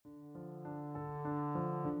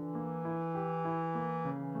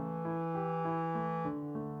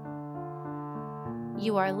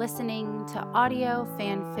You are listening to Audio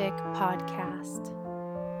Fanfic Podcast.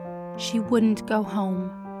 She Wouldn't Go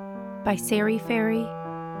Home by Sari Fairy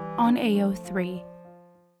on AO3.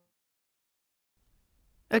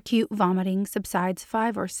 Acute vomiting subsides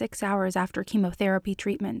 5 or 6 hours after chemotherapy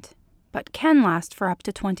treatment, but can last for up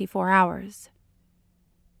to 24 hours.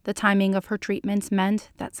 The timing of her treatments meant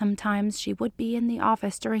that sometimes she would be in the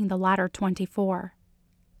office during the latter 24.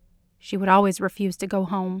 She would always refuse to go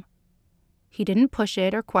home. He didn't push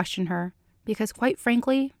it or question her, because quite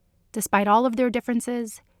frankly, despite all of their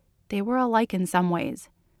differences, they were alike in some ways.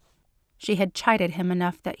 She had chided him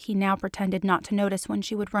enough that he now pretended not to notice when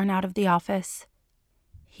she would run out of the office.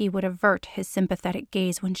 He would avert his sympathetic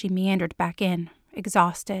gaze when she meandered back in,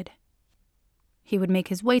 exhausted. He would make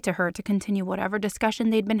his way to her to continue whatever discussion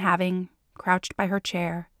they'd been having, crouched by her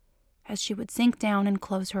chair, as she would sink down and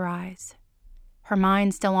close her eyes, her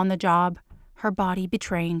mind still on the job, her body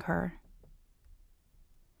betraying her.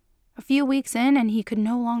 A few weeks in, and he could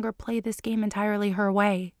no longer play this game entirely her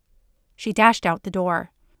way. She dashed out the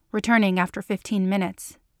door, returning after 15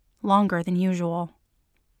 minutes, longer than usual.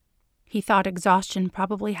 He thought exhaustion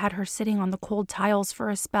probably had her sitting on the cold tiles for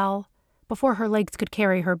a spell, before her legs could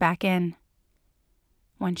carry her back in.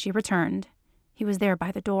 When she returned, he was there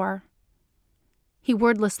by the door. He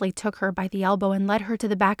wordlessly took her by the elbow and led her to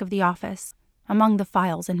the back of the office, among the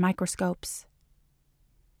files and microscopes.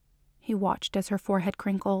 He watched as her forehead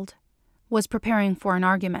crinkled, was preparing for an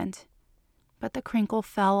argument, but the crinkle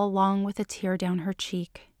fell along with a tear down her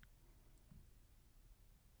cheek.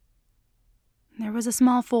 There was a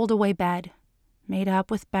small fold-away bed, made up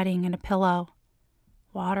with bedding and a pillow,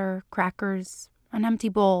 water, crackers, an empty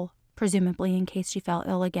bowl, presumably in case she fell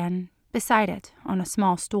ill again, beside it on a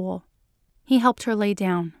small stool. He helped her lay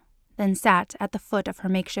down, then sat at the foot of her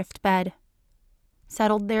makeshift bed,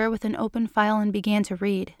 settled there with an open file and began to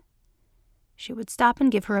read. She would stop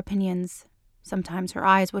and give her opinions. Sometimes her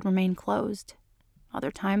eyes would remain closed.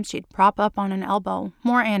 Other times she'd prop up on an elbow,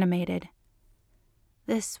 more animated.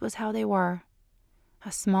 This was how they were.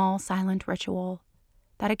 A small, silent ritual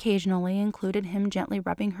that occasionally included him gently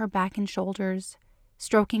rubbing her back and shoulders,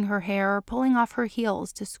 stroking her hair, or pulling off her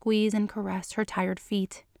heels to squeeze and caress her tired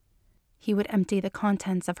feet. He would empty the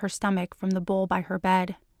contents of her stomach from the bowl by her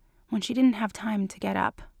bed when she didn't have time to get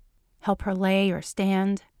up, help her lay or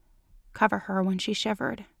stand, cover her when she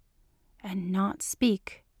shivered, and not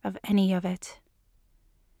speak of any of it.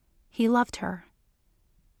 He loved her,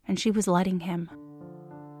 and she was letting him.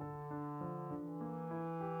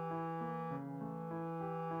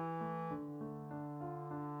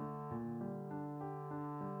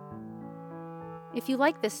 If you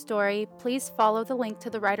like this story, please follow the link to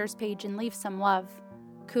the writer's page and leave some love.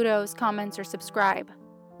 Kudos, comments, or subscribe.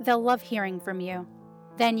 They'll love hearing from you.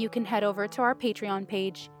 Then you can head over to our Patreon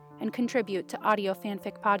page and contribute to Audio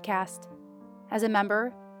Fanfic Podcast. As a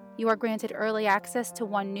member, you are granted early access to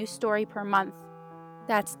one new story per month.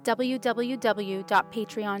 That's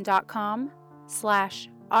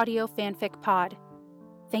www.patreon.com/audiofanficpod.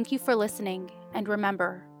 Thank you for listening, and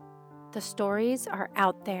remember, the stories are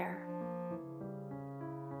out there.